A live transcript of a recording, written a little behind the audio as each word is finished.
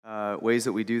ways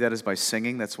that we do that is by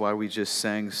singing. That's why we just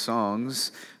sang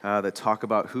songs that talk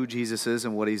about who Jesus is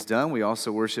and what he's done. We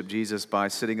also worship Jesus by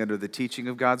sitting under the teaching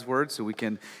of God's word so we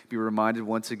can be reminded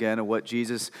once again of what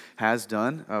Jesus has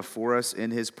done for us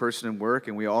in his person and work.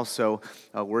 And we also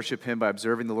worship him by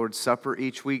observing the Lord's Supper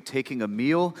each week, taking a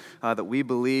meal that we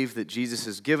believe that Jesus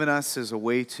has given us as a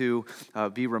way to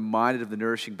be reminded of the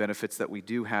nourishing benefits that we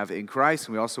do have in Christ.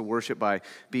 And we also worship by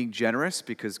being generous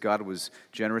because God was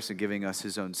generous in giving us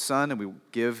his own son, and we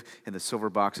give in the silver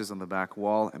boxes on the back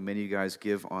wall, and many of you guys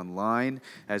give online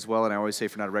as well. And I always say,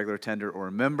 if you're not a regular attender or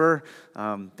a member,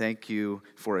 thank you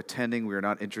for attending. We are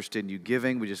not interested in you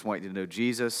giving. We just want you to know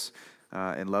Jesus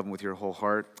and love him with your whole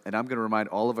heart. And I'm going to remind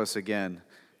all of us again,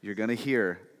 you're going to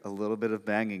hear a little bit of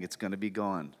banging. It's going to be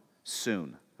gone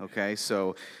soon. Okay,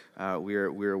 so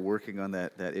we're working on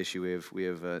that issue. We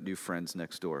have new friends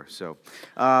next door. So,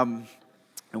 and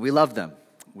we love them.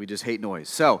 We just hate noise.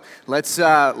 So let's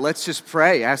just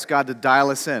pray. Ask God to dial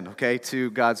us in, okay,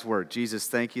 to God's word. Jesus,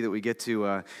 thank you that we get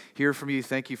to hear from you.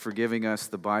 Thank you for giving us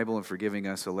the Bible and for giving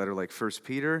us a letter like 1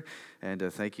 Peter. And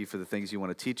thank you for the things you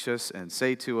want to teach us and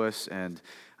say to us and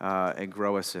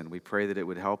grow us in. We pray that it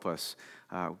would help us.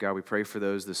 God, we pray for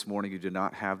those this morning who do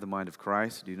not have the mind of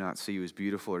Christ, do not see you as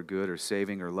beautiful or good or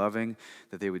saving or loving,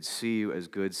 that they would see you as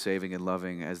good, saving, and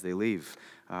loving as they leave.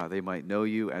 They might know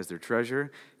you as their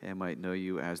treasure and might know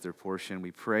you as their portion.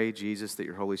 We pray, Jesus, that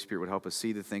your Holy Spirit would help us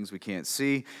see the things we can't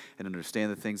see and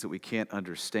understand the things that we can't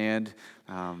understand.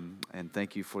 And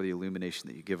thank you for the illumination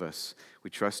that you give us. We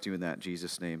trust you in that. In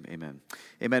Jesus' name, amen.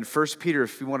 Amen. 1 Peter,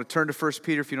 if you want to turn to 1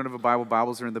 Peter, if you don't have a Bible,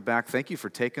 Bibles are in the back. Thank you for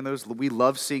taking those. We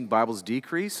love seeing Bibles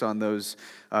decrease on those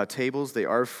tables. They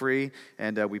are free,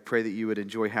 and we pray that you would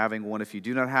enjoy having one if you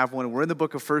do not have one. We're in the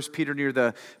book of 1 Peter near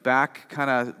the back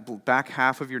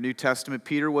half of your New Testament.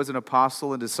 Peter was an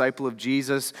apostle and disciple of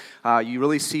Jesus. You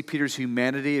really see Peter's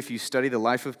humanity if you study the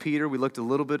life of Peter. We looked a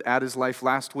little bit at his life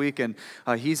last week, and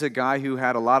he's a guy who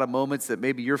had a lot of moments that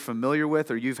maybe you're familiar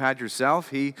with or you've had yourself.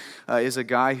 He is a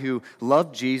guy who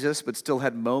loved Jesus but still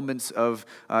had moments of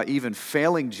even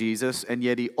failing Jesus, and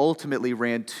yet he ultimately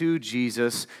ran to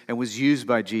Jesus and was used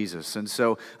by Jesus. And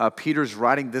so Peter's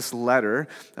writing this letter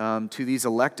to these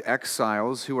elect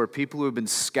exiles who are people who have been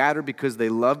scattered because they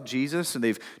love Jesus and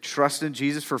they've trusted in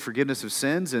Jesus for forgiveness of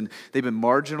sins, and they've been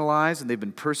marginalized and they've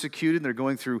been persecuted and they're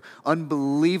going through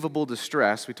unbelievable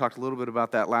distress. We talked a little bit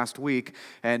about that last week,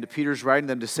 and Peter's writing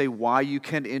them to say why you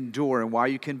can endure and why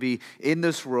you can be in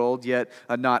this world yet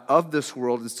not of this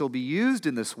world and still be used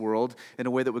in this world in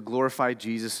a way that would glorify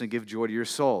Jesus and give joy to your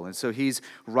soul. And so he's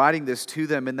writing this to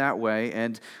them in that way.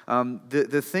 And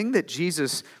the thing that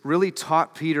Jesus really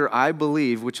taught Peter, I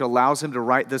believe, which allows him to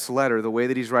write this letter the way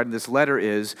that he's writing this letter,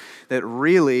 is that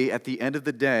really at the end of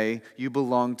the day you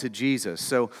belong to Jesus.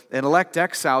 So an elect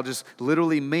exile just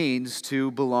literally means to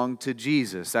belong to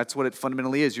Jesus. That's what it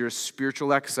fundamentally is. You're a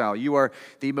spiritual exile. You are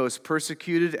the most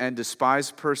persecuted and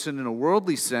despised person in a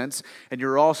worldly sense, and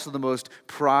you're also the most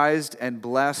prized and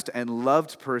blessed and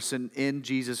loved person in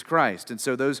Jesus Christ. And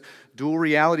so those dual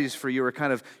realities for you are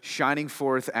kind of shining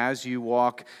forth as you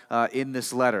walk in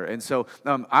this letter. And so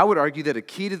I would argue that a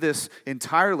key to this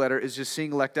entire letter is just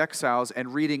seeing elect exiles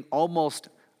and reading almost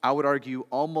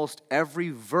every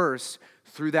verse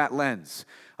through that lens.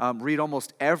 Read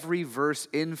almost every verse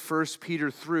in 1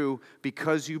 Peter through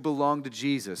because you belong to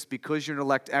Jesus, because you're an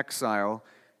elect exile,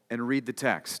 and read the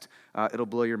text. It'll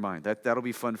blow your mind. That'll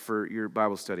be fun for your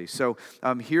Bible study. So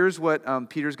here's what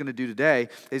Peter's going to do today,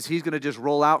 is he's going to just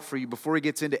roll out for you before he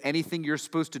gets into anything you're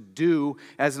supposed to do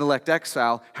as an elect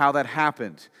exile, how that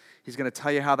happened. He's going to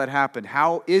tell you how that happened.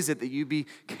 How is it that you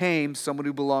became someone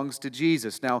who belongs to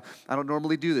Jesus? Now, I don't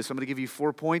normally do this. I'm going to give you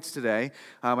 4 points today.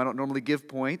 I don't normally give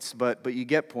points, but you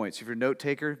get points. If you're a note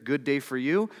taker, good day for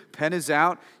you. Pen is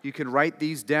out. You can write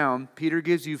these down. Peter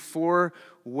gives you 4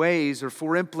 ways or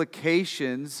 4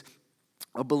 implications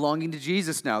of belonging to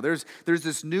Jesus now. There's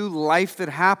this new life that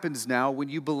happens now when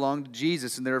you belong to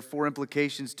Jesus, and there are 4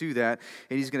 implications to that,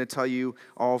 and he's going to tell you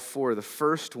all 4. The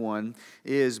first one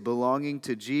is belonging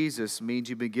to Jesus means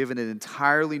you've been given an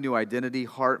entirely new identity,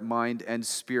 heart, mind, and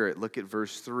spirit. Look at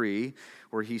verse 3.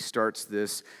 Where he starts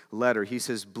this letter. He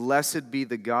says, "Blessed be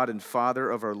the God and Father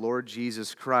of our Lord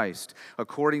Jesus Christ.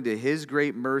 According to his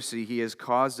great mercy, he has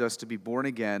caused us to be born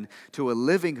again to a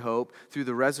living hope through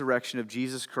the resurrection of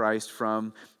Jesus Christ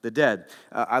from the dead.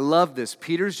 I love this.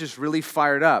 Peter's just really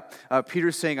fired up.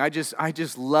 Peter's saying, I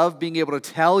just love being able to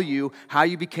tell you how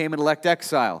you became an elect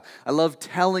exile. I love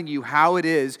telling you how it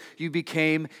is you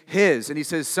became his. And he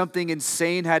says something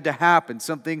insane had to happen,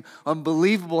 something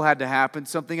unbelievable had to happen,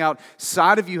 something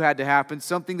outside of you had to happen,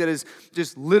 something that is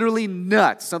just literally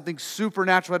nuts, something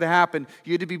supernatural had to happen.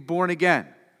 You had to be born again.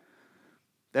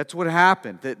 That's what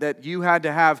happened, that you had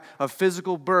to have a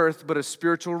physical birth, but a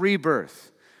spiritual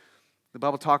rebirth. The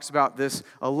Bible talks about this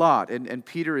a lot, and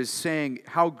Peter is saying,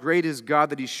 how great is God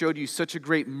that he showed you such a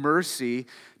great mercy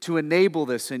to enable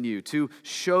this in you, to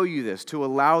show you this, to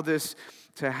allow this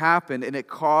to happen, and it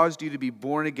caused you to be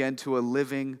born again to a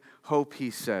living hope,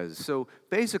 he says. So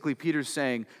basically, Peter's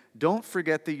saying, don't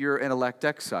forget that you're an elect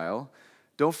exile.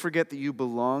 Don't forget that you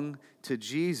belong to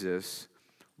Jesus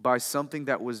by something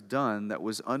that was done that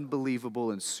was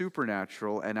unbelievable and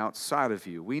supernatural and outside of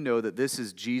you. We know that this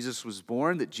is Jesus was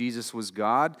born, that Jesus was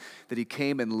God, that he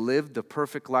came and lived the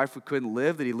perfect life we couldn't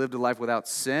live, that he lived a life without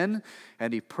sin,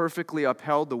 and he perfectly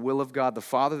upheld the will of God the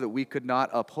Father that we could not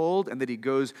uphold, and that he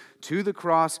goes to the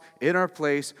cross in our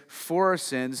place for our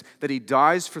sins, that he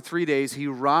dies for 3 days, he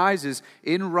rises.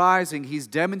 In rising, he's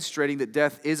demonstrating that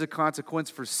death is a consequence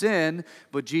for sin,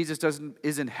 but Jesus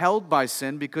isn't held by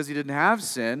sin because he didn't have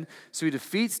sin, so he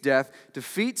defeats death,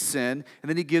 defeats sin, and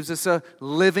then he gives us a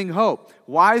living hope.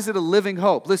 Why is it a living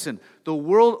hope? Listen, the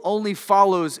world only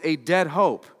follows a dead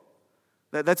hope.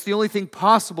 That's the only thing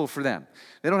possible for them.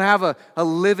 They don't have a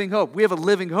living hope. We have a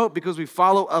living hope because we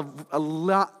follow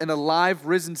an alive,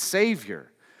 risen Savior.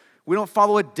 We don't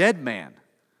follow a dead man.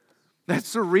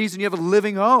 That's the reason you have a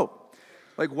living hope.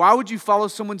 Like, why would you follow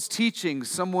someone's teaching,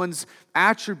 someone's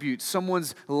attributes,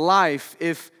 someone's life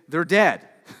if they're dead?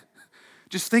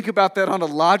 Just think about that on a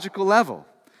logical level.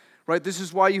 Right? This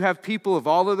is why you have people of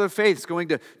all other faiths going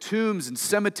to tombs and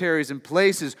cemeteries and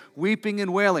places, weeping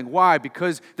and wailing. Why?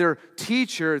 Because their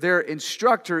teacher, their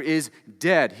instructor is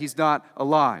dead. He's not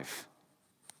alive.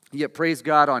 Yet, praise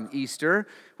God, on Easter,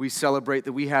 we celebrate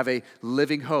that we have a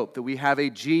living hope, that we have a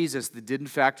Jesus that did in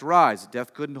fact rise.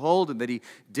 Death couldn't hold him, that he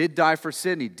did die for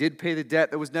sin. He did pay the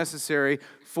debt that was necessary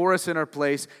for us in our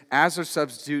place as our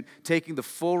substitute, taking the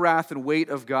full wrath and weight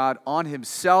of God on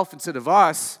himself instead of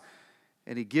us.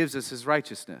 And he gives us his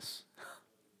righteousness.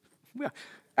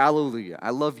 Hallelujah. I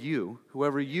love you.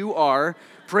 Whoever you are,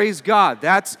 praise God.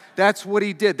 That's what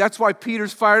he did. That's why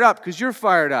Peter's fired up, because you're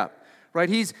fired up. Right?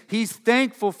 He's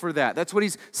thankful for that. That's what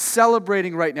he's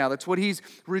celebrating right now. That's what he's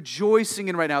rejoicing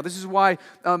in right now. This is why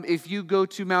if you go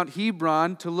to Mount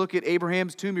Hebron to look at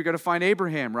Abraham's tomb, you're going to find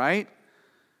Abraham, right?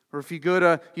 Or if you go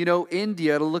to,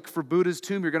 India to look for Buddha's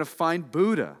tomb, you're going to find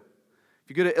Buddha.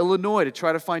 If you go to Illinois to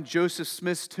try to find Joseph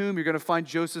Smith's tomb, you're going to find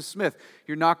Joseph Smith.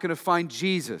 You're not going to find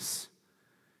Jesus.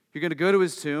 You're going to go to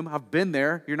his tomb. I've been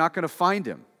there. You're not going to find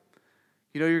him.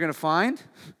 You know what you're going to find?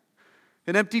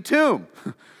 An empty tomb.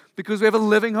 Because we have a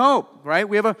living hope, right?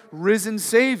 We have a risen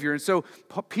Savior. And so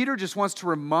Peter just wants to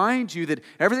remind you that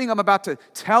everything I'm about to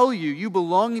tell you, you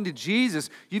belonging to Jesus,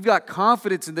 you've got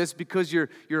confidence in this because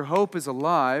your hope is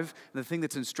alive. And the thing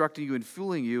that's instructing you and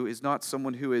fueling you is not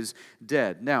someone who is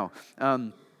dead. Now,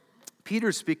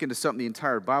 Peter's speaking to something the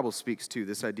entire Bible speaks to,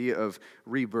 this idea of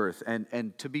rebirth.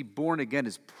 And to be born again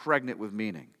is pregnant with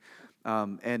meaning.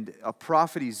 And a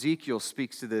prophet Ezekiel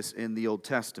speaks to this in the Old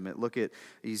Testament. Look at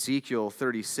Ezekiel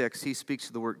 36. He speaks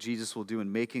to the work Jesus will do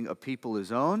in making a people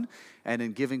his own and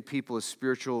in giving people a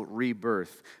spiritual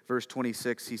rebirth. Verse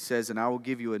 26, he says, "And I will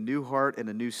give you a new heart and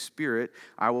a new spirit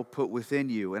I will put within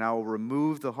you, and I will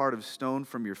remove the heart of stone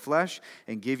from your flesh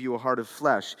and give you a heart of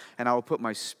flesh. And I will put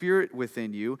my spirit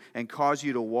within you and cause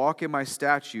you to walk in my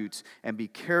statutes and be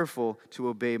careful to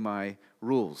obey my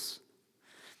rules."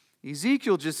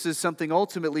 Ezekiel just says something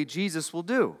ultimately Jesus will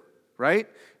do, right?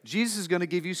 Jesus is going to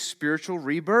give you spiritual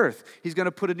rebirth. He's going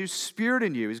to put a new spirit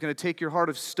in you. He's going to take your heart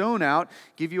of stone out,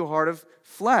 give you a heart of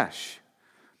flesh.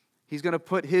 He's going to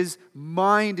put his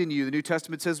mind in you. The New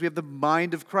Testament says we have the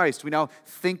mind of Christ. We now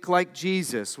think like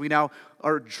Jesus. We now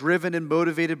are driven and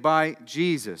motivated by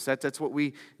Jesus. That's what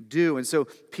we do. And so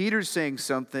Peter's saying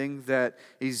something that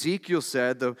Ezekiel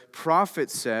said, the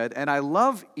prophet said, and I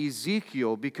love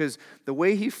Ezekiel because the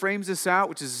way he frames this out,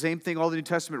 which is the same thing all the New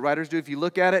Testament writers do, if you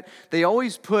look at it, they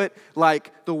always put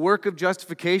like the work of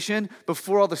justification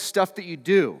before all the stuff that you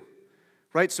do.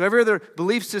 Right? So every other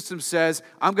belief system says,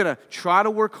 I'm going to try to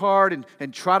work hard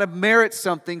and try to merit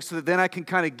something so that then I can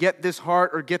kind of get this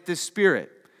heart or get this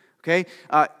spirit. Okay?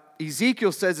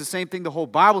 Ezekiel says the same thing the whole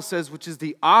Bible says, which is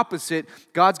the opposite.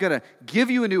 God's going to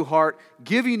give you a new heart,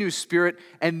 give you a new spirit,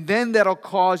 and then that'll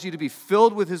cause you to be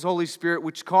filled with his Holy Spirit,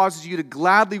 which causes you to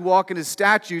gladly walk in his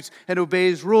statutes and obey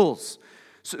his rules.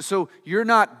 So you're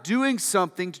not doing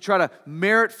something to try to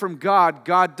merit from God.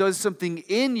 God does something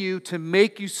in you to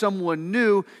make you someone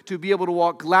new, to be able to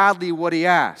walk gladly what he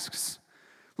asks.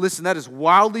 Listen, that is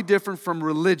wildly different from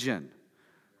religion.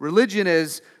 Religion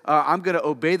is, I'm going to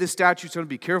obey the statutes, I'm going to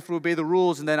be careful to obey the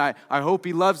rules, and then I hope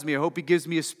he loves me, I hope he gives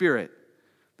me a spirit.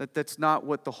 That's not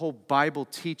what the whole Bible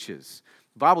teaches.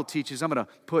 The Bible teaches, I'm going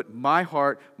to put my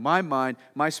heart, my mind,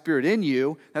 my spirit in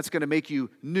you. That's going to make you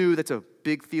new. That's a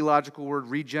big theological word,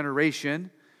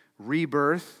 regeneration,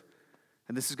 rebirth.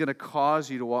 And this is going to cause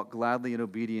you to walk gladly in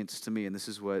obedience to me. And this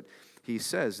is what he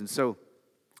says. And so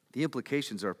the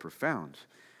implications are profound.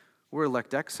 We're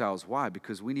elect exiles. Why?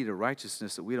 Because we need a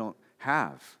righteousness that we don't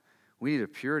have. We need a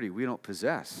purity we don't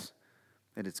possess.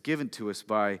 And it's given to us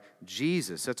by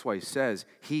Jesus. That's why he says,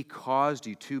 he caused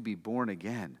you to be born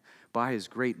again by his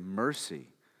great mercy.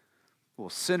 Well,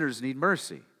 sinners need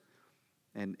mercy.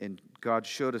 And God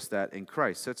showed us that in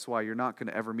Christ. That's why you're not going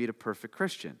to ever meet a perfect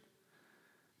Christian.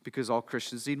 Because all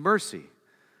Christians need mercy.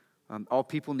 All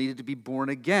people needed to be born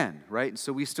again, right? And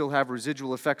so we still have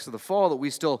residual effects of the fall that we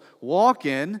still walk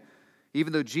in,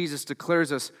 even though Jesus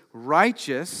declares us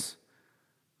righteous.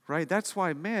 Right? That's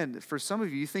why, man, for some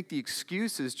of you, you think the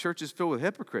excuse is church is filled with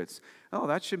hypocrites. Oh,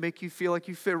 that should make you feel like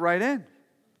you fit right in.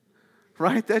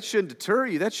 Right? That shouldn't deter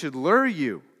you. That should lure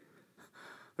you.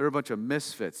 They're a bunch of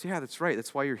misfits. Yeah, that's right.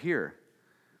 That's why you're here.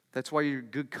 That's why you're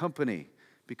good company.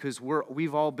 Because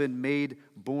we've all been made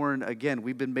born again.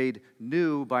 We've been made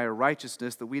new by a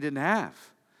righteousness that we didn't have.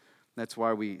 That's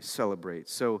why we celebrate.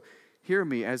 So hear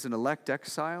me, as an elect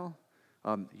exile,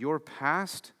 your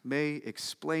past may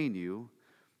explain you,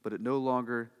 but it no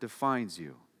longer defines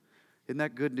you. Isn't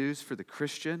that good news for the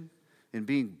Christian in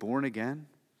being born again?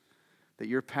 That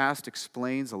your past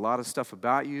explains a lot of stuff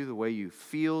about you, the way you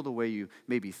feel, the way you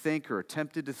maybe think or are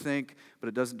tempted to think, but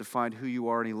it doesn't define who you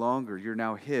are any longer. You're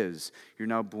now his. You're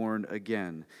now born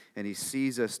again. And he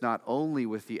sees us not only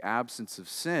with the absence of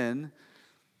sin,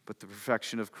 but the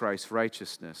perfection of Christ's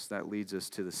righteousness. That leads us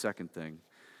to the second thing.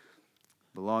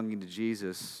 Belonging to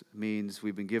Jesus means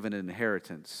we've been given an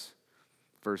inheritance.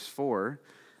 Verse 4,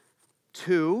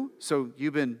 2, so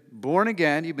you've been born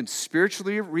again, you've been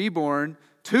spiritually reborn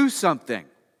to something.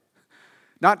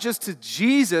 Not just to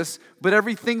Jesus, but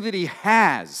everything that he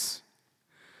has.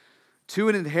 To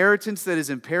an inheritance that is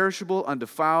imperishable,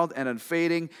 undefiled, and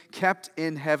unfading, kept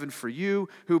in heaven for you,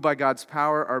 who by God's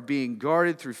power are being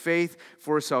guarded through faith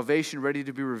for salvation ready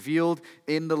to be revealed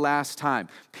in the last time.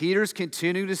 Peter's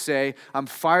continuing to say, I'm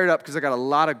fired up because I got a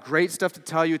lot of great stuff to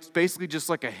tell you. It's basically just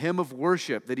like a hymn of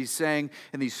worship that he's saying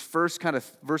in these first kind of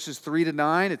verses 3 to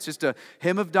 9. It's just a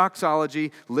hymn of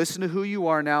doxology. Listen to who you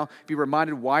are now. Be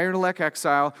reminded why you're in elect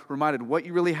exile. Reminded what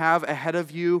you really have ahead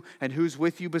of you and who's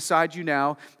with you beside you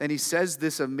now. And he says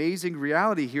this amazing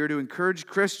reality here to encourage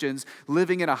Christians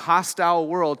living in a hostile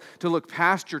world to look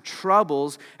past your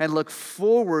troubles and look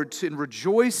forward to and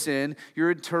rejoice in your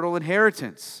eternal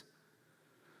inheritance.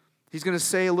 He's going to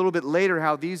say a little bit later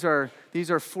how these are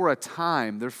for a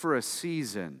time, they're for a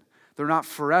season. They're not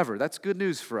forever. That's good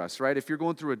news for us, right? If you're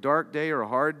going through a dark day or a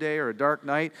hard day or a dark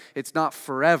night, it's not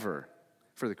forever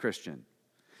for the Christian.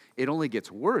 It only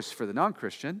gets worse for the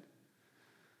non-Christian,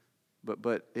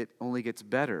 but it only gets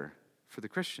better for the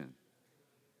Christian.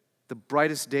 The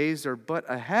brightest days are but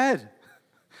ahead.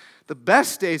 The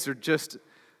best days are just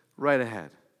right ahead.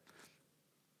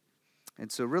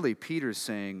 And so really Peter's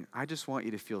saying, I just want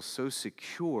you to feel so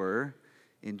secure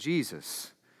in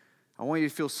Jesus. I want you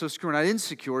to feel so secure, not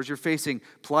insecure, as you're facing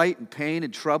plight and pain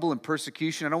and trouble and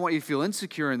persecution. I don't want you to feel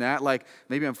insecure in that, like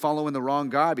maybe I'm following the wrong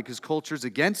God because culture's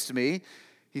against me.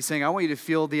 He's saying, I want you to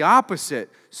feel the opposite.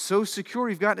 So secure,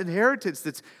 you've got an inheritance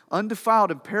that's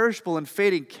undefiled, imperishable, and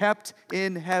fading, kept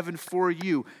in heaven for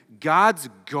you. God's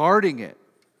guarding it.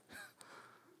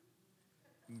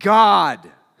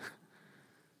 God,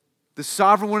 the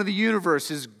sovereign one of the universe,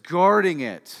 is guarding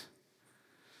it.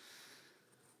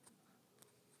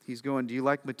 He's going, do you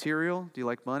like material? Do you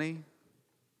like money?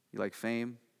 You like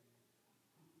fame?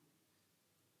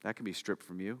 That can be stripped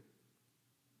from you.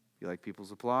 You like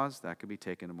people's applause? That can be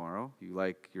taken tomorrow. You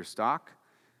like your stock?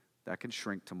 That can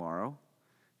shrink tomorrow.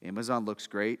 Amazon looks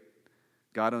great.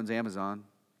 God owns Amazon,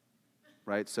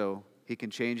 right? So he can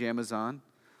change Amazon,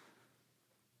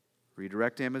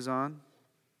 redirect Amazon.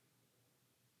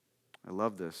 I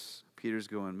love this. Peter's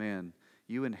going, man,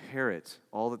 you inherit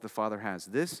all that the Father has.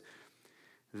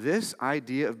 This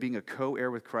idea of being a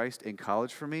co-heir with Christ in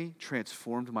college for me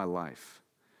transformed my life.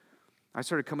 I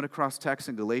started coming across texts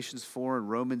in Galatians 4 and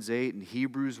Romans 8 and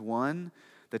Hebrews 1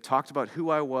 that talked about who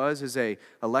I was as a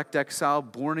elect exile,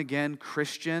 born again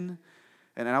Christian.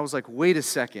 And I was like, wait a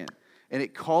second. And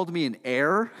it called me an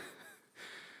heir.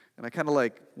 And I kind of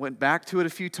like went back to it a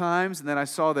few times, and then I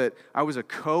saw that I was a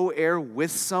co-heir with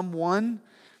someone,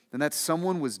 and that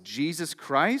someone was Jesus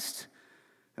Christ.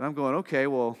 And I'm going, okay,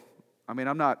 well, I mean,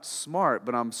 I'm not smart,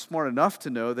 but I'm smart enough to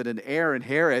know that an heir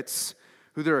inherits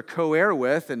who they're a co-heir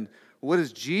with. And what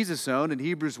does Jesus own? And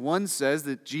Hebrews 1 says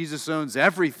that Jesus owns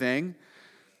everything.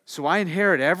 So I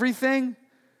inherit everything?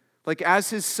 Like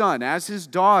as his son, as his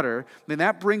daughter, then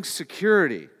that brings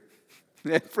security.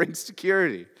 That brings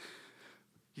security.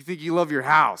 You think you love your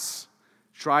house?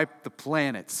 Try the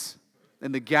planets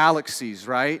and the galaxies,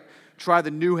 right? Try the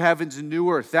new heavens and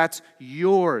new earth. That's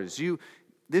yours.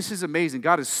 This is amazing.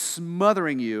 God is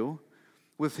smothering you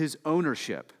with his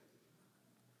ownership.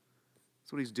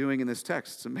 That's what he's doing in this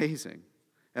text. It's amazing.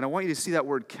 And I want you to see that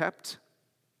word kept.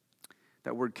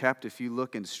 That word kept, if you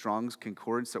look in Strong's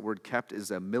Concordance, that word kept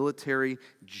is a military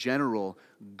general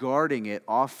guarding it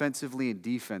offensively and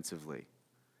defensively.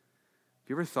 Have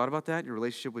you ever thought about that in your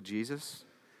relationship with Jesus?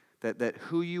 That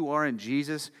who you are in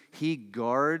Jesus, he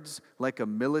guards like a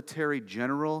military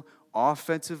general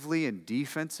offensively and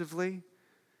defensively?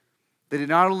 That he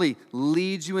not only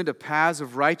leads you into paths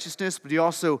of righteousness, but he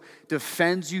also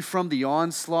defends you from the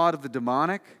onslaught of the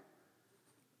demonic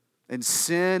and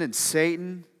sin and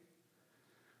Satan.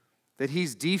 That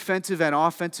he's defensive and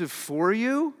offensive for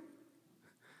you?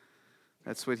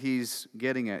 That's what he's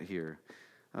getting at here.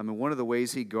 And one of the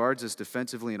ways he guards us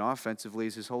defensively and offensively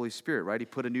is his Holy Spirit, right? He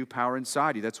put a new power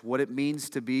inside you. That's what it means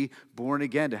to be born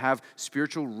again, to have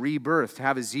spiritual rebirth, to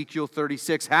have Ezekiel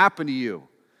 36 happen to you.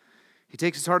 He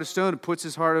takes his heart of stone and puts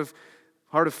his heart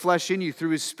of flesh in you through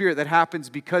his Spirit. That happens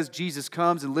because Jesus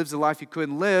comes and lives the life you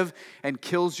couldn't live and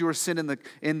kills your sin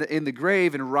in the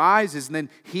grave and rises. And then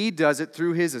he does it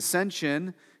through his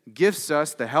ascension, gifts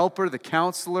us the helper, the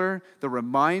counselor, the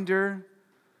reminder,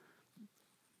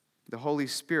 the Holy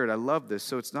Spirit. I love this.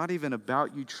 So it's not even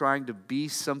about you trying to be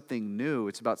something new.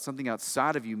 It's about something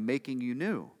outside of you making you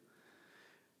new.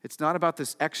 It's not about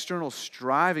this external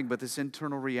striving, but this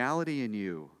internal reality in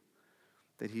you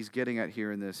that he's getting at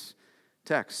here in this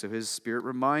text. So his Spirit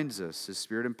reminds us, his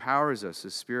Spirit empowers us,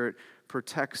 his Spirit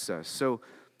protects us. So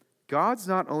God's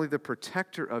not only the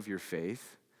protector of your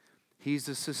faith, he's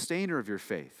the sustainer of your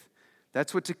faith.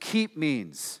 That's what to keep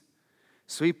means.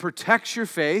 So he protects your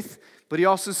faith, but he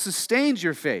also sustains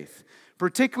your faith,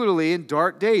 particularly in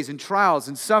dark days, in trials,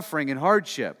 in suffering, in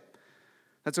hardship.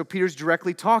 That's what Peter's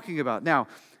directly talking about. Now,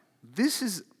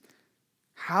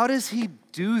 how does he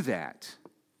do that?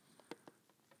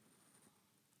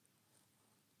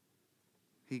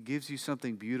 He gives you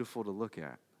something beautiful to look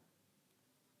at.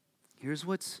 Here's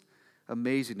what's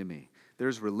amazing to me.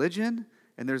 There's religion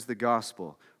and there's the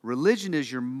gospel. Religion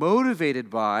is you're motivated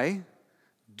by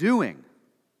doing,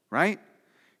 right?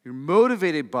 You're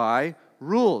motivated by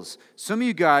rules. Some of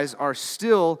you guys are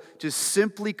still just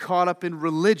simply caught up in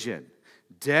religion.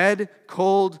 Dead,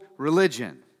 cold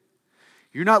religion.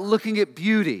 You're not looking at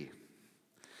beauty.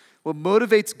 What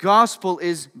motivates gospel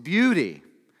is beauty.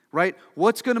 Right?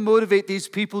 What's going to motivate these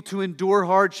people to endure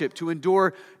hardship, to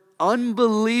endure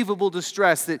unbelievable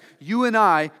distress that you and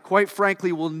I, quite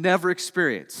frankly, will never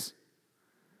experience?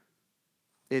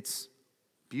 It's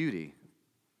beauty.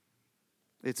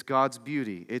 It's God's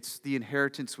beauty. It's the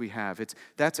inheritance we have.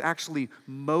 That's actually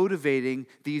motivating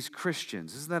these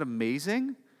Christians. Isn't that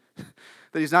amazing?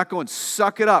 That he's not going,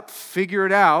 suck it up, figure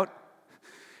it out.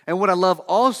 And what I love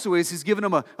also is he's given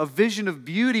them a vision of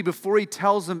beauty before he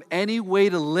tells them any way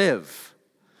to live.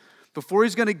 Before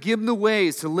he's going to give them the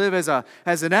ways to live as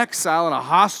an exile in a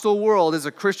hostile world, as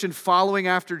a Christian following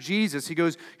after Jesus, he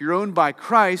goes, you're owned by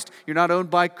Christ, you're not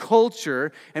owned by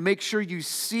culture, and make sure you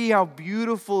see how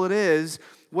beautiful it is,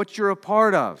 what you're a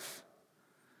part of.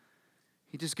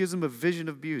 He just gives them a vision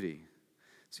of beauty.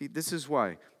 See, this is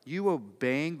why. You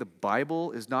obeying the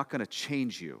Bible is not going to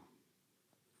change you.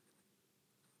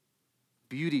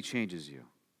 Beauty changes you.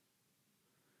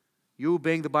 You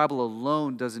obeying the Bible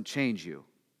alone doesn't change you.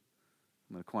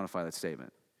 I'm going to quantify that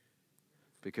statement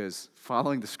because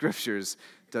following the scriptures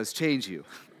does change you.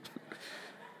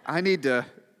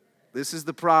 This is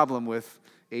the problem with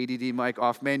ADD Mike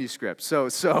off manuscript. So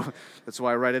that's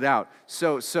why I write it out.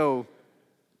 So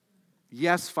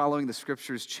yes, following the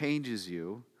scriptures changes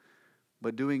you,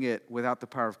 but doing it without the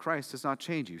power of Christ does not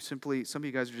change you. Simply, some of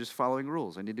you guys are just following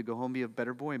rules. I need to go home, be a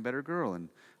better boy and better girl, and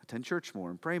attend church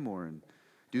more and pray more and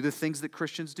do the things that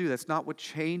Christians do. That's not what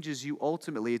changes you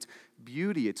ultimately. It's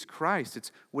beauty. It's Christ.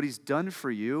 It's what he's done for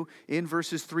you in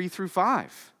verses 3 through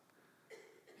 5.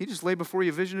 He just laid before you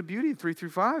a vision of beauty in 3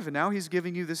 through 5, and now he's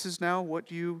giving you, this is now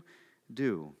what you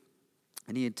do.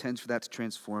 And he intends for that to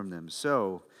transform them.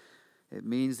 So it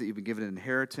means that you've been given an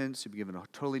inheritance. You've been given a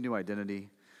totally new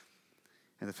identity.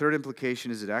 And the third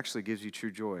implication is it actually gives you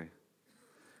true joy.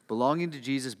 Belonging to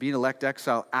Jesus, being elect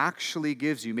exile, actually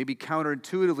gives you, maybe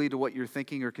counterintuitively to what you're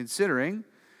thinking or considering,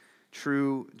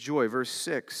 true joy. Verse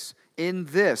 6, in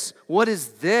this, what is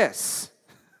this?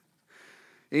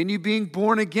 In you being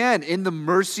born again, in the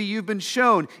mercy you've been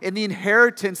shown, in the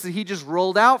inheritance that he just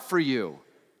rolled out for you.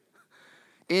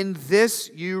 In this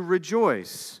you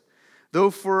rejoice. Though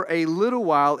for a little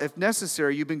while, if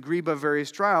necessary, you've been grieved by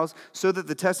various trials, so that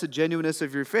the tested genuineness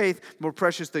of your faith, more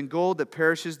precious than gold that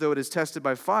perishes though it is tested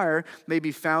by fire, may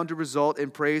be found to result in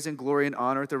praise and glory and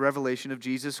honor at the revelation of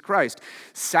Jesus Christ.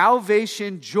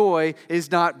 Salvation joy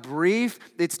is not brief,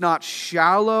 it's not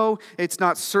shallow, it's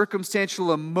not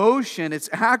circumstantial emotion, it's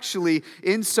actually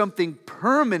in something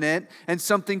permanent and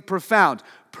something profound.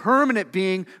 Permanent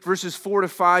being, verses 4 to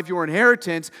 5, your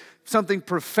inheritance. Something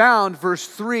profound, verse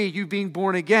 3, you being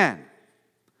born again.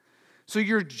 So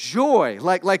your joy,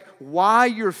 like why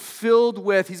you're filled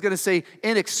with, he's going to say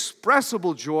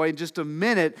inexpressible joy in just a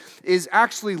minute, is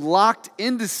actually locked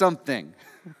into something.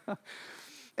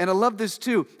 And I love this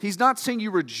too. He's not saying you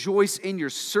rejoice in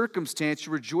your circumstance,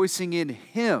 you're rejoicing in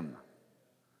him.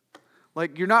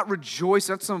 Like, you're not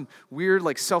rejoicing. That's some weird,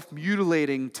 like,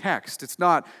 self-mutilating text. It's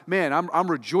not, man,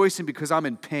 I'm rejoicing because I'm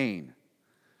in pain.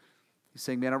 He's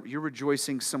saying, man, you're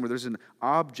rejoicing somewhere. There's an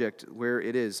object where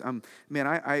it is. Man,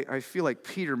 I feel like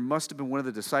Peter must have been one of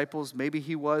the disciples. Maybe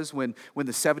he was when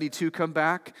the 72 come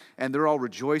back and they're all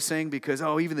rejoicing because,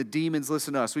 oh, even the demons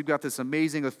listen to us. We've got this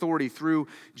amazing authority through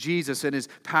Jesus and his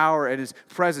power and his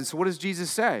presence. So what does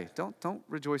Jesus say? Don't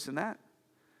rejoice in that.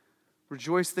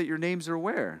 Rejoice that your names are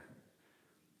where?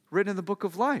 Written in the book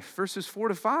of life, verses 4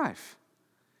 to 5.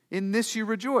 In this you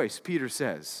rejoice, Peter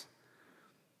says.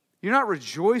 You're not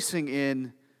rejoicing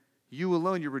in you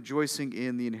alone. You're rejoicing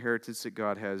in the inheritance that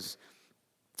God has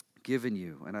given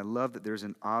you. And I love that there's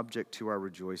an object to our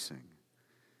rejoicing.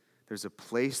 There's a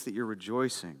place that you're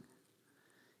rejoicing.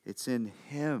 It's in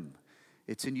him.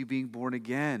 It's in you being born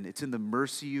again. It's in the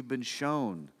mercy you've been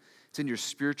shown. It's in your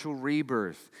spiritual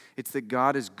rebirth. It's that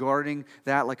God is guarding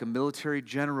that like a military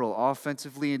general,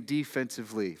 offensively and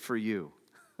defensively for you.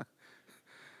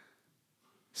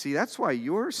 See, that's why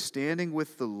your standing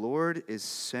with the Lord is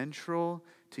central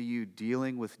to you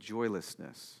dealing with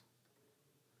joylessness.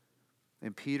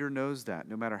 And Peter knows that.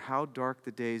 No matter how dark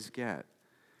the days get,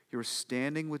 your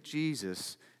standing with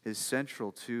Jesus is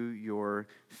central to your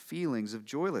feelings of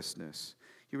joylessness.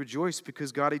 You rejoice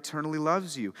because God eternally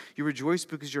loves you. You rejoice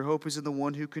because your hope is in the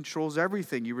one who controls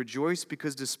everything. You rejoice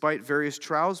because despite various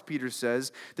trials, Peter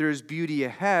says, there is beauty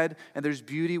ahead and there's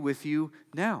beauty with you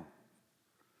now.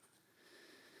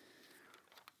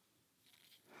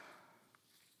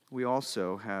 We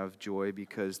also have joy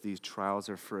because these trials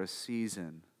are for a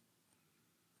season.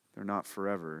 They're not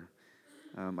forever.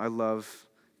 I love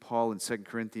Paul in 2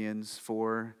 Corinthians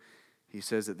 4. He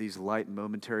says that these light and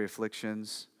momentary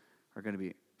afflictions are going to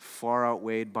be far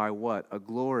outweighed by what? A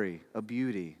glory, a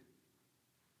beauty.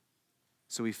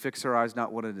 So we fix our eyes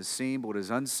not what is seen, but what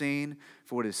is unseen.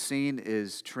 For what is seen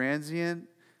is transient,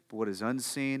 but what is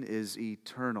unseen is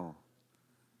eternal.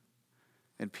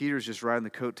 And Peter's just riding the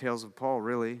coattails of Paul,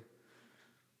 really.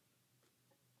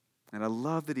 And I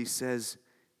love that he says,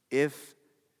 if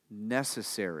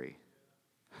necessary.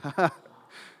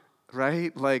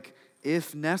 Right? Like,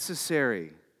 if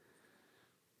necessary.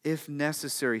 If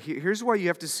necessary. Here's why you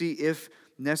have to see if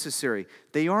necessary.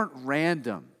 They aren't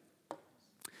random.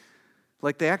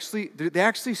 Like, they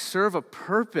actually serve a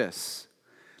purpose.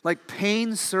 Like,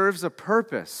 pain serves a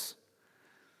purpose.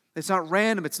 It's not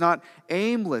random. It's not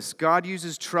aimless. God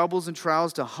uses troubles and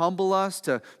trials to humble us,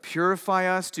 to purify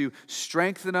us, to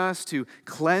strengthen us, to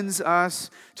cleanse us,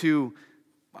 to,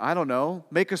 I don't know,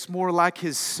 make us more like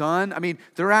his son. I mean,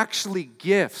 they're actually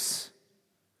gifts.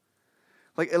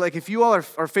 Like if you all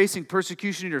are facing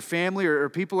persecution in your family or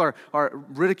people are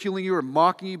ridiculing you or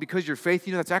mocking you because of your faith,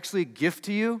 you know, that's actually a gift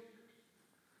to you.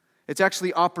 It's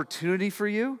actually opportunity for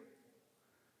you.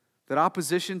 That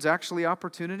opposition's actually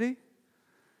opportunity.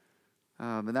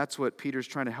 And that's what Peter's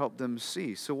trying to help them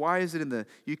see. So why is it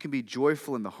you can be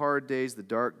joyful in the hard days, the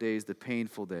dark days, the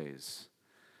painful days?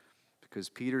 Because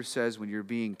Peter says when you're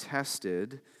being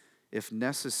tested, if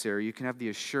necessary, you can have the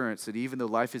assurance that even though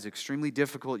life is extremely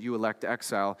difficult, you elect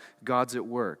exile, God's at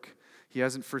work. He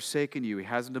hasn't forsaken you. He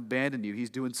hasn't abandoned you. He's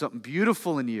doing something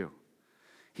beautiful in you.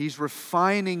 He's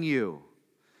refining you.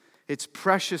 It's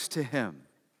precious to him,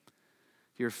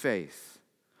 your faith.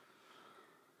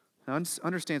 Now,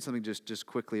 understand something just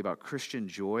quickly about Christian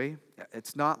joy.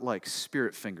 It's not like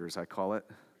spirit fingers, I call it.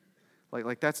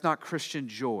 Like that's not Christian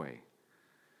joy.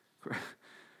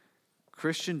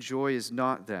 Christian joy is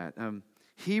not that.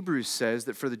 Hebrews says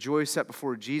that for the joy set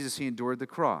before Jesus, he endured the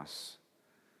cross.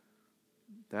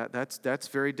 That's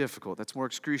very difficult. That's more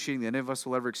excruciating than any of us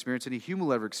will ever experience, any human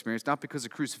will ever experience, not because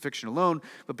of crucifixion alone,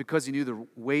 but because he knew the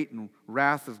weight and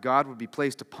wrath of God would be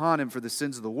placed upon him for the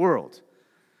sins of the world.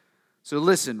 So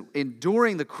listen,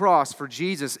 enduring the cross for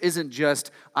Jesus isn't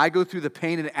just, I go through the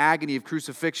pain and agony of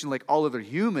crucifixion like all other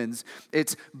humans.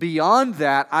 It's beyond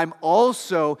that, I'm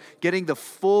also getting the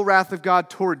full wrath of God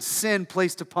towards sin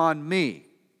placed upon me.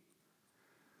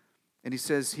 And he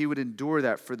says he would endure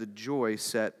that for the joy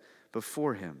set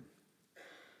before him.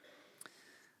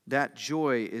 That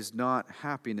joy is not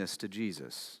happiness to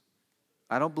Jesus.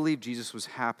 I don't believe Jesus was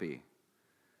happy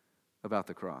about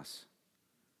the cross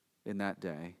in that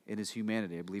day, in his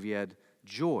humanity. I believe he had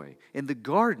joy. In the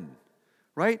garden,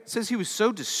 right? It says he was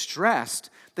so distressed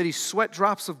that he sweat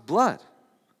drops of blood.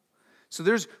 So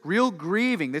there's real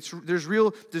grieving, there's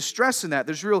real distress in that.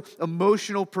 There's real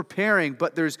emotional preparing,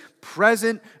 but there's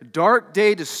present dark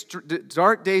day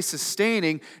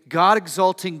sustaining, God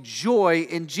exalting joy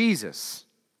in Jesus.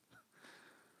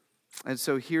 And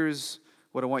so here's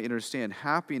what I want you to understand.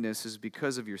 Happiness is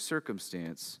because of your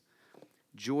circumstance.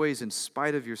 Joy is in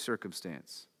spite of your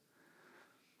circumstance.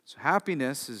 So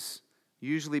happiness is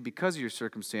usually because of your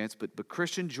circumstance, but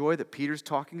Christian joy that Peter's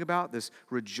talking about, this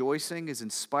rejoicing, is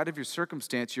in spite of your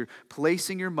circumstance. You're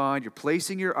placing your mind, you're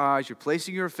placing your eyes, you're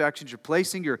placing your affections, you're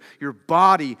placing your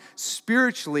body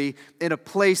spiritually in a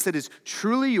place that is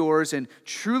truly yours and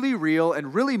truly real,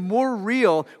 and really more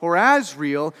real or as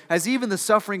real as even the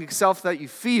suffering itself that you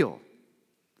feel.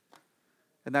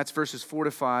 And that's verses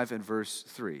 4-5 and verse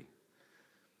 3.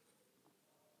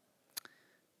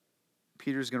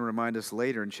 Peter's going to remind us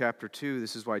later in chapter 2,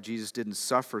 this is why Jesus didn't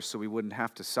suffer so we wouldn't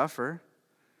have to suffer.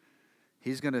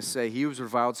 He's going to say he was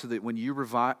reviled so that when you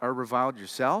are reviled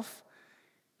yourself,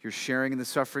 you're sharing in the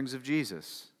sufferings of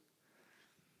Jesus.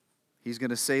 He's going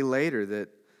to say later that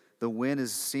the win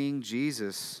is seeing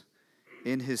Jesus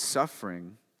in his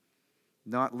suffering,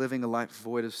 not living a life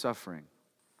void of suffering.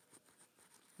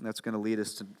 And that's going to lead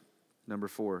us to number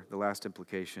 4, the last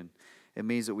implication. It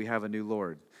means that we have a new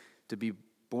Lord. To be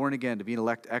born again, to be an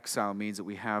elect exile, means that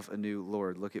we have a new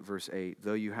Lord. Look at verse 8.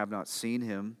 Though you have not seen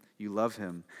him, you love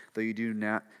him. Though you do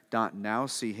not now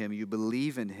see him, you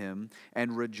believe in him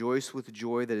and rejoice with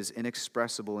joy that is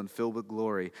inexpressible and filled with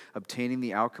glory, obtaining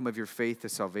the outcome of your faith, the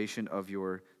salvation of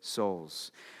your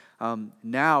souls.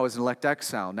 Now as an elect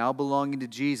exile, now belonging to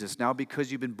Jesus, now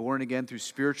because you've been born again through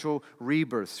spiritual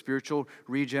rebirth, spiritual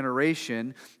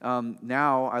regeneration,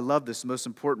 now, I love this, the most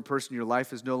important person in your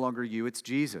life is no longer you, it's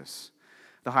Jesus.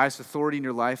 The highest authority in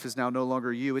your life is now no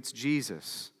longer you, it's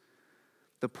Jesus.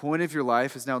 The point of your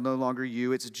life is now no longer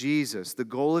you, it's Jesus. The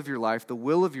goal of your life, the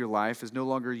will of your life is no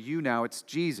longer you now, it's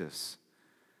Jesus.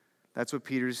 That's what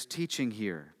Peter's teaching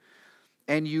here.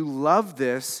 And you love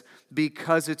this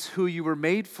because it's who you were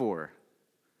made for.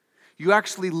 You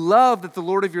actually love that the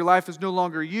Lord of your life is no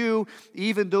longer you,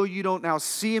 even though you don't now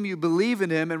see him, you believe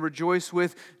in him and rejoice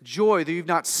with joy. Though you've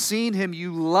not seen him,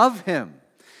 you love him.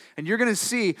 And you're going to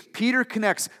see Peter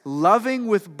connects loving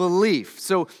with belief.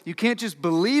 So you can't just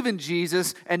believe in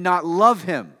Jesus and not love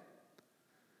him.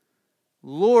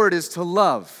 Lord is to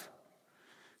love.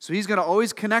 So he's going to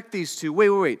always connect these two.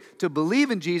 Wait. To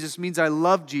believe in Jesus means I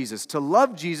love Jesus. To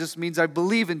love Jesus means I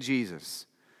believe in Jesus.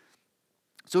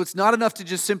 So it's not enough to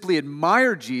just simply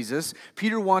admire Jesus.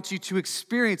 Peter wants you to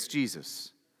experience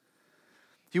Jesus.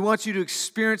 He wants you to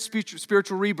experience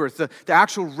spiritual rebirth, the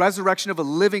actual resurrection of a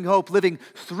living hope living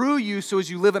through you, so as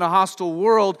you live in a hostile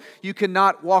world, you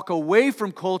cannot walk away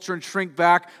from culture and shrink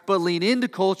back, but lean into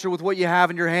culture with what you have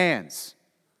in your hands.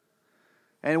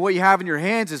 And what you have in your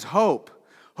hands is hope.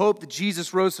 Hope that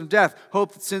Jesus rose from death.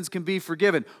 Hope that sins can be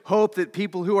forgiven. Hope that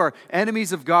people who are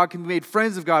enemies of God can be made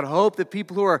friends of God. Hope that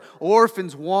people who are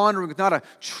orphans wandering with not a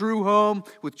true home,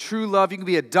 with true love, you can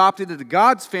be adopted into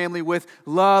God's family with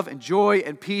love and joy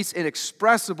and peace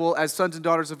inexpressible as sons and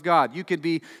daughters of God. You can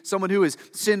be someone who is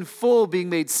sinful being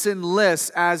made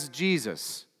sinless as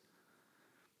Jesus.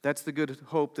 That's the good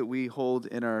hope that we hold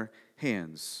in our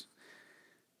hands.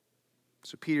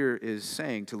 So Peter is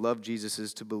saying to love Jesus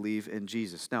is to believe in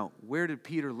Jesus. Now, where did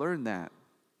Peter learn that?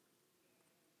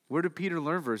 Where did Peter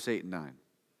learn verse 8 and 9?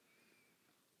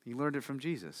 He learned it from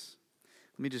Jesus.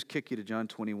 Let me just kick you to John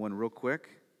 21 real quick.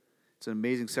 It's an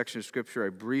amazing section of Scripture. I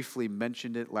briefly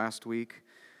mentioned it last week.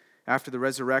 After the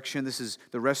resurrection, this is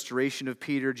the restoration of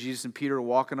Peter. Jesus and Peter are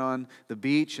walking on the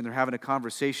beach, and they're having a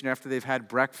conversation after they've had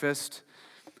breakfast.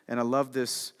 And I love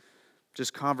this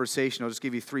just conversation. I'll just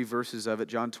give you 3 verses of it.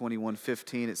 John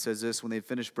 21:15, it says this: when they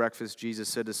finished breakfast, Jesus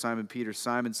said to Simon Peter,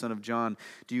 Simon, son of John,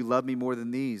 do you love me more than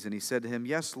these? And he said to him,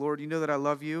 yes, Lord, you know that I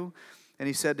love you. And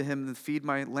he said to him, feed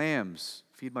my lambs,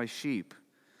 feed my sheep.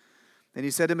 And he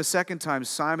said to him a second time,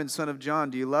 Simon, son of John,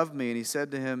 do you love me? And he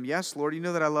said to him, yes, Lord, you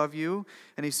know that I love you.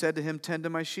 And he said to him, tend to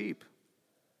my sheep.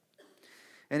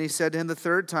 And he said to him the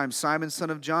third time, Simon, son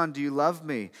of John, do you love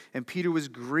me? And Peter was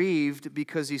grieved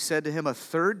because he said to him a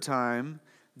third time,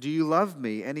 do you love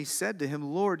me? And he said to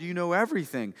him, Lord, you know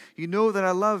everything. You know that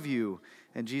I love you.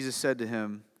 And Jesus said to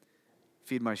him,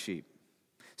 feed my sheep.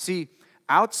 See,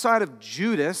 outside of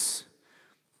Judas,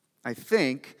 I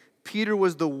think, Peter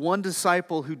was the one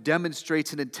disciple who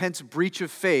demonstrates an intense breach of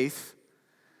faith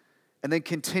and then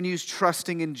continues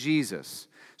trusting in Jesus.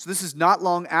 So this is not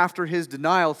long after his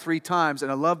denial 3 times,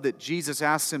 and I love that Jesus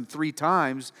asks him 3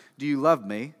 times, do you love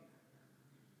me?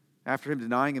 After him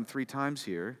denying him 3 times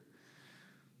here.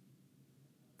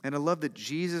 And I love that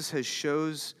Jesus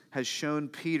has shown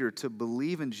Peter to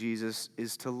believe in Jesus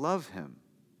is to love him,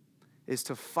 is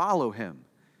to follow him,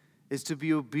 is to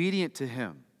be obedient to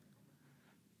him.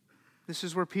 This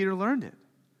is where Peter learned it.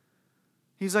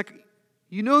 He's like,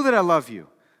 you know that I love you.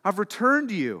 I've returned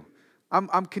to you.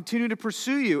 I'm continuing to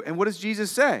pursue you. And what does Jesus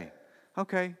say?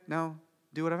 Okay, now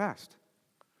do what I've asked.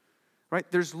 Right?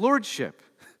 There's lordship.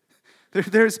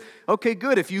 There's, okay,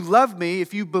 good. If you love me,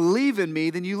 if you believe in me,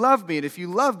 then you love me. And if you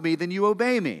love me, then you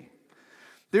obey me.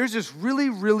 There's this really,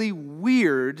 really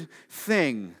weird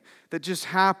thing that just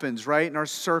happens, right, in our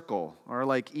circle, our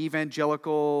like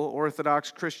evangelical,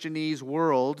 Orthodox, Christianese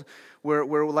world,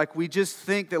 where like we just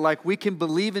think that like we can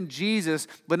believe in Jesus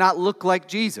but not look like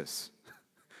Jesus.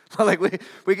 Like we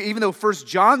even though 1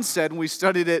 John said, and we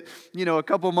studied it, a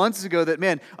couple months ago, that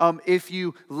man, if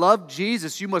you love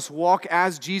Jesus, you must walk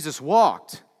as Jesus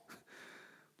walked.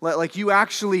 Like you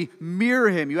actually mirror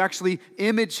him, you actually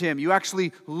image him, you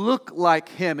actually look like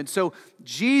him. And so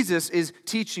Jesus is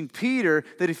teaching Peter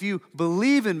that if you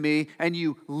believe in me and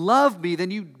you love me,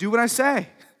 then you do what I say.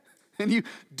 And you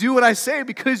do what I say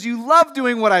because you love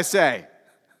doing what I say.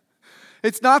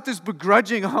 It's not this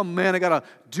begrudging, oh man, I got to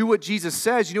do what Jesus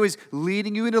says. He's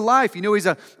leading you into life. He's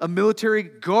a military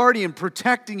guardian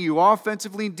protecting you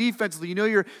offensively and defensively.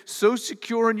 You're so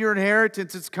secure in your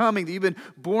inheritance it's coming, that you've been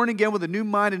born again with a new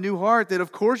mind, a new heart, that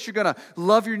of course you're going to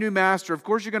love your new master. Of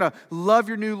course you're going to love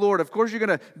your new Lord. Of course you're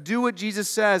going to do what Jesus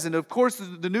says. And of course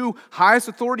the new highest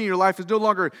authority in your life is no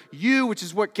longer you, which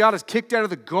is what God has kicked out of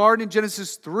the garden in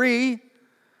Genesis 3,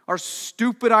 our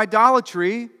stupid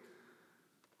idolatry.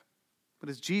 But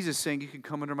it's Jesus saying, you can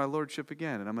come under my lordship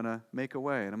again, and I'm going to make a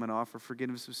way, and I'm going to offer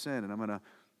forgiveness of sin, and I'm going to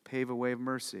pave a way of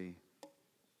mercy,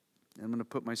 and I'm going to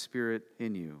put my Spirit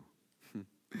in you.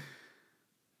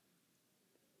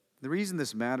 The reason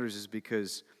this matters is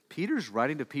because Peter's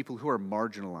writing to people who are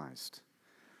marginalized.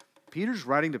 Peter's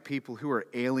writing to people who are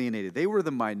alienated. They were the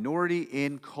minority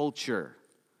in culture.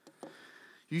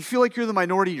 You feel like you're the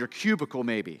minority in your cubicle,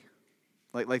 maybe.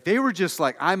 Like they were just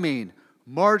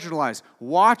marginalized,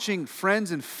 watching friends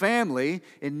and family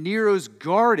in Nero's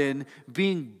garden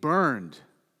being burned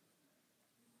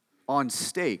on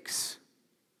stakes.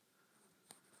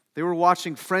 They were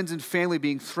watching friends and family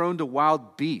being thrown to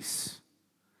wild beasts.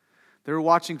 They were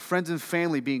watching friends and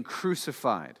family being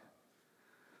crucified.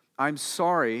 I'm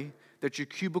sorry that your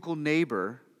cubicle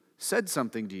neighbor said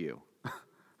something to you,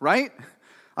 right?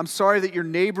 I'm sorry that your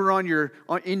neighbor in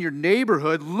your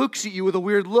neighborhood looks at you with a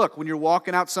weird look when you're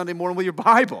walking out Sunday morning with your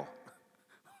Bible.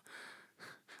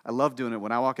 I love doing it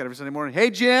when I walk out every Sunday morning. Hey,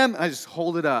 Jim. I just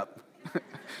hold it up.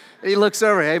 He looks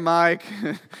over. Hey, Mike.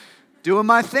 Doing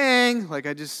my thing.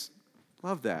 I just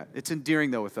love that. It's endearing,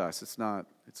 though, with us. It's not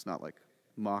like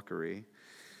mockery.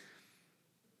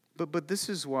 But this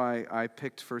is why I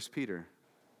picked 1 Peter.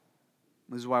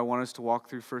 This is why I want us to walk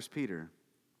through 1 Peter.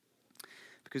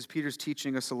 Because Peter's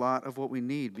teaching us a lot of what we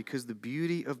need. Because the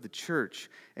beauty of the church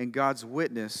and God's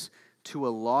witness to a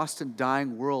lost and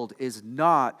dying world is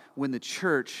not when the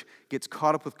church gets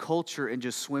caught up with culture and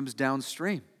just swims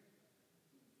downstream.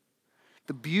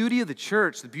 The beauty of the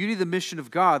church, the beauty of the mission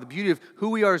of God, the beauty of who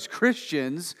we are as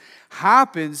Christians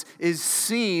is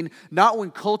seen not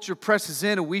when culture presses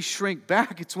in and we shrink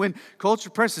back. It's when culture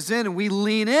presses in and we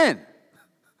lean in.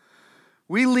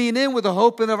 We lean in with the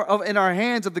hope in our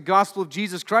hands of the gospel of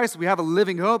Jesus Christ. We have a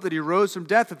living hope that He rose from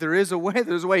death, that there's a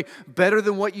way better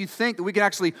than what you think, that we can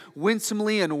actually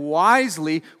winsomely and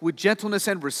wisely, with gentleness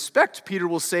and respect, Peter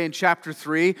will say in chapter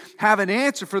 3, have an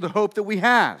answer for the hope that we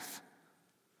have.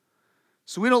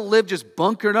 So we don't live just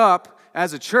bunkered up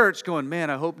as a church going, man,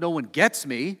 I hope no one gets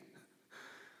me.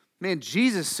 Man,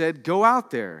 Jesus said, go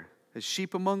out there as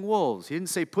sheep among wolves. He didn't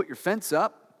say put your fence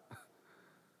up.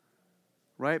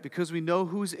 Right? Because we know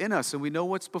who's in us and we know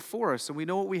what's before us and we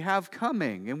know what we have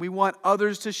coming and we want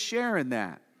others to share in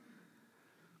that.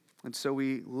 And so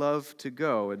we love to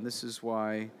go, and this is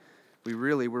why we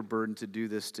really were burdened to do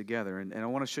this together. And I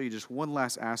want to show you just one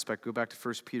last aspect. Go back to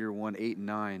 1 Peter 1, 8 and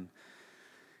 9.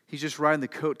 He's just riding the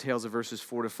coattails of verses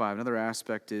 4 to 5. Another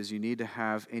aspect is you need to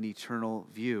have an eternal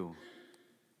view.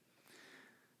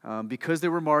 Because they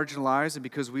were marginalized and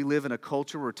because we live in a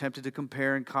culture where we're tempted to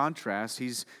compare and contrast,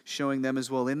 he's showing them as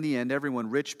well, in the end,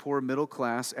 everyone, rich, poor, middle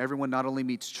class, everyone not only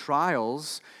meets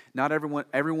trials, not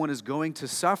everyone is going to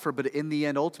suffer, but in the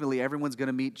end, ultimately, everyone's going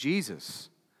to meet Jesus.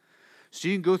 So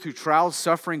you can go through trials,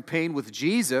 suffering, pain with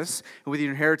Jesus, and with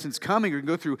your inheritance coming, or you can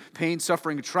go through pain,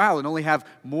 suffering, and trial and only have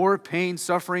more pain,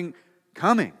 suffering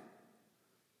coming.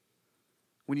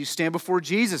 When you stand before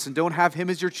Jesus and don't have him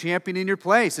as your champion in your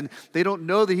place, and they don't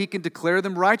know that he can declare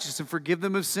them righteous and forgive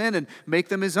them of sin and make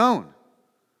them his own.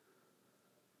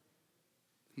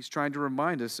 He's trying to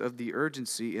remind us of the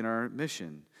urgency in our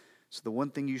mission. So the one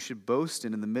thing you should boast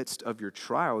in the midst of your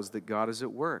trial is that God is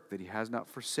at work, that he has not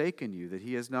forsaken you, that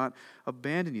he has not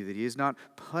abandoned you, that he is not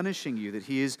punishing you, that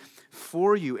he is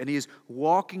for you, and he is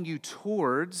walking you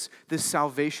towards this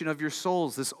salvation of your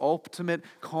souls, this ultimate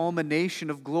culmination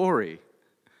of glory,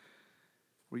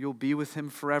 where you'll be with him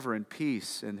forever in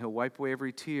peace, and he'll wipe away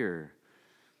every tear,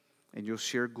 and you'll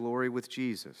share glory with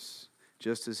Jesus,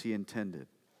 just as he intended.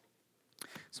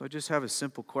 So I just have a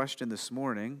simple question this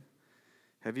morning.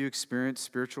 Have you experienced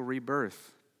spiritual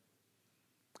rebirth?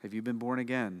 Have you been born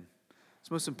again? It's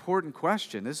the most important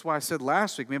question. This is why I said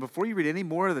last week, man, before you read any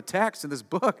more of the text in this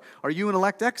book, are you in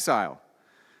elect exile?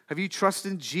 Have you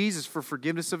trusted in Jesus for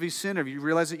forgiveness of your sin? Have you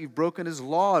realized that you've broken his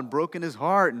law and broken his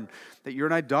heart and that you're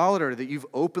an idolater, that you've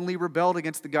openly rebelled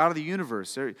against the God of the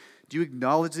universe? Or do you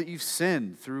acknowledge that you've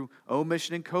sinned through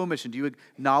omission and commission? Do you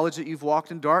acknowledge that you've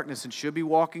walked in darkness and should be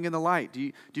walking in the light? Do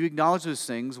you acknowledge those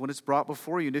things when it's brought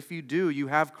before you? And if you do, you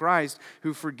have Christ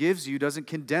who forgives you, doesn't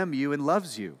condemn you, and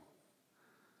loves you.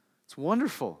 It's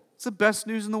wonderful. It's the best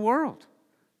news in the world.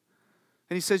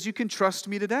 And he says, you can trust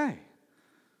me today.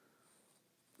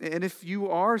 And if you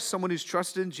are someone who's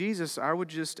trusted in Jesus, I would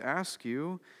just ask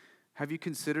you, have you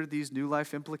considered these new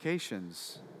life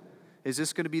implications? Is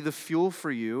this going to be the fuel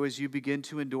for you as you begin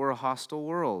to endure a hostile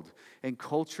world and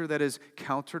culture that is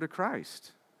counter to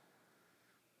Christ?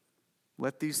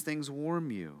 Let these things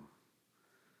warm you.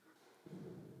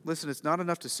 Listen, it's not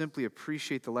enough to simply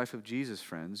appreciate the life of Jesus,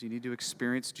 friends. You need to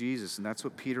experience Jesus, and that's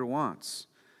what Peter wants.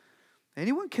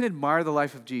 Anyone can admire the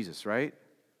life of Jesus, right?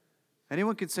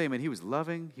 Anyone can say, man, he was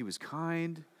loving, he was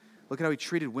kind. Look at how he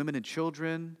treated women and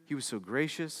children. He was so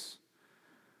gracious.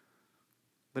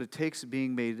 But it takes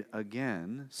being made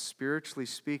again, spiritually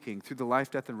speaking, through the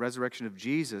life, death, and resurrection of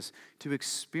Jesus to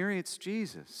experience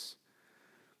Jesus.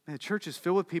 Man, the church is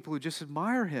filled with people who just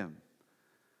admire him.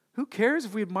 Who cares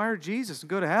if we admire Jesus and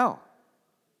go to hell?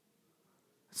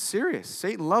 It's serious.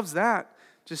 Satan loves that.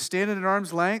 Just standing at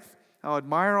arm's length. I'll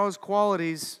admire all his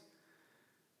qualities.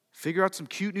 Figure out some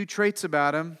cute new traits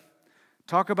about him.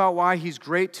 Talk about why he's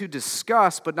great to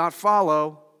discuss but not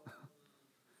follow.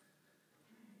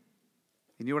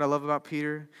 You know what I love about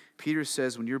Peter? Peter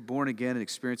says when you're born again and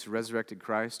experience a resurrected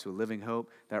Christ to a living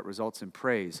hope, that results in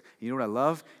praise. You know what I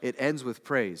love? It ends with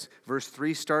praise. Verse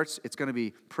 3 starts, it's going to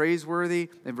be praiseworthy,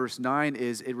 and verse 9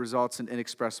 is it results in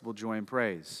inexpressible joy and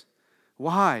praise.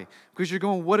 Why? Because you're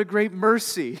going, what a great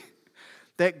mercy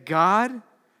that God,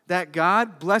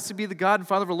 blessed be the God and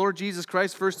Father of our Lord Jesus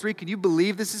Christ, verse 3, can you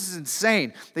believe this? This is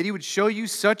insane, that he would show you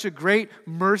such a great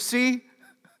mercy,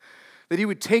 that he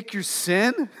would take your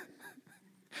sin.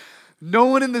 No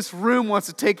one in this room wants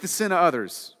to take the sin of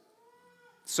others.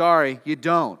 Sorry, you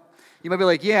don't. You might be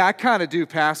like, yeah, I kind of do,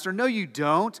 Pastor. No, you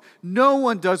don't. No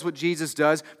one does what Jesus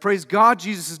does. Praise God,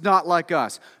 Jesus is not like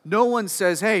us. No one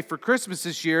says, hey, for Christmas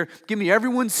this year, give me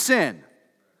everyone's sin.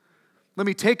 Let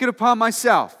me take it upon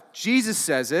myself. Jesus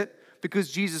says it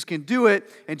because Jesus can do it,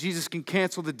 and Jesus can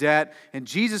cancel the debt, and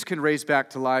Jesus can raise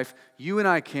back to life. You and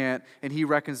I can't, and he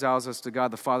reconciles us to God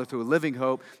the Father through a living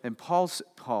hope. And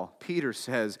Peter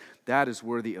says that is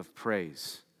worthy of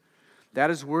praise. That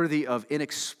is worthy of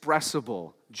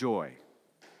inexpressible joy,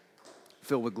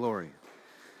 filled with glory.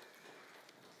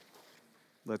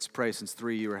 Let's pray, since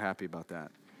 3 of you are happy about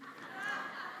that.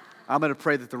 I'm going to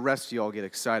pray that the rest of you all get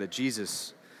excited.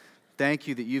 Jesus, thank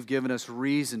you that you've given us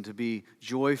reason to be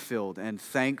joy-filled and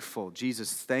thankful.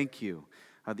 Jesus, thank you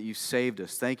that you saved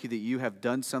us. Thank you that you have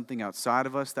done something outside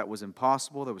of us that was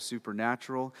impossible, that was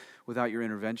supernatural without your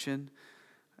intervention.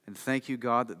 And thank you,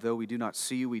 God, that though we do not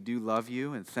see you, we do love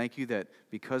you. And thank you that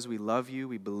because we love you,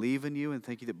 we believe in you. And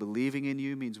thank you that believing in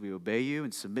you means we obey you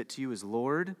and submit to you as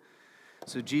Lord.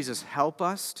 So Jesus, help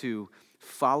us to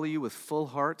follow you with full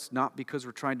hearts, not because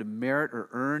we're trying to merit or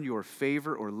earn your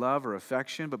favor or love or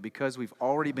affection, but because we've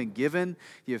already been given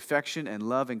the affection and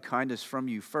love and kindness from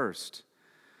you first.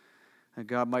 And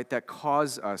God, might that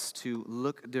cause us to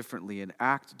look differently and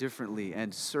act differently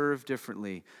and serve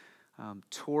differently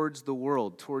towards the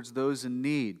world, towards those in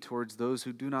need, towards those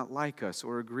who do not like us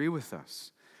or agree with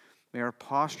us. May our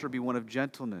posture be one of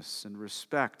gentleness and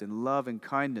respect and love and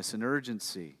kindness and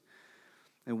urgency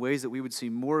in ways that we would see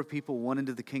more people won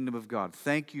into the kingdom of God.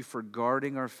 Thank you for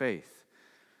guarding our faith.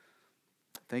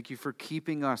 Thank you for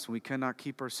keeping us when we cannot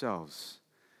keep ourselves.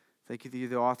 Thank you that you're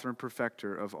the author and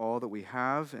perfecter of all that we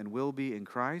have and will be in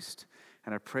Christ.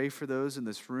 And I pray for those in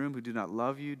this room who do not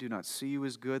love you, do not see you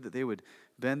as good, that they would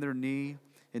bend their knee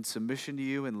in submission to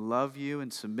you and love you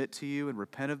and submit to you and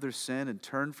repent of their sin and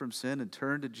turn from sin and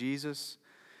turn to Jesus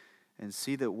and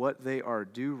see that what they are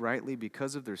due rightly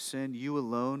because of their sin, you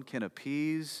alone can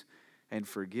appease and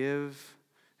forgive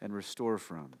and restore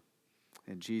from.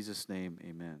 In Jesus' name,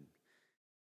 amen.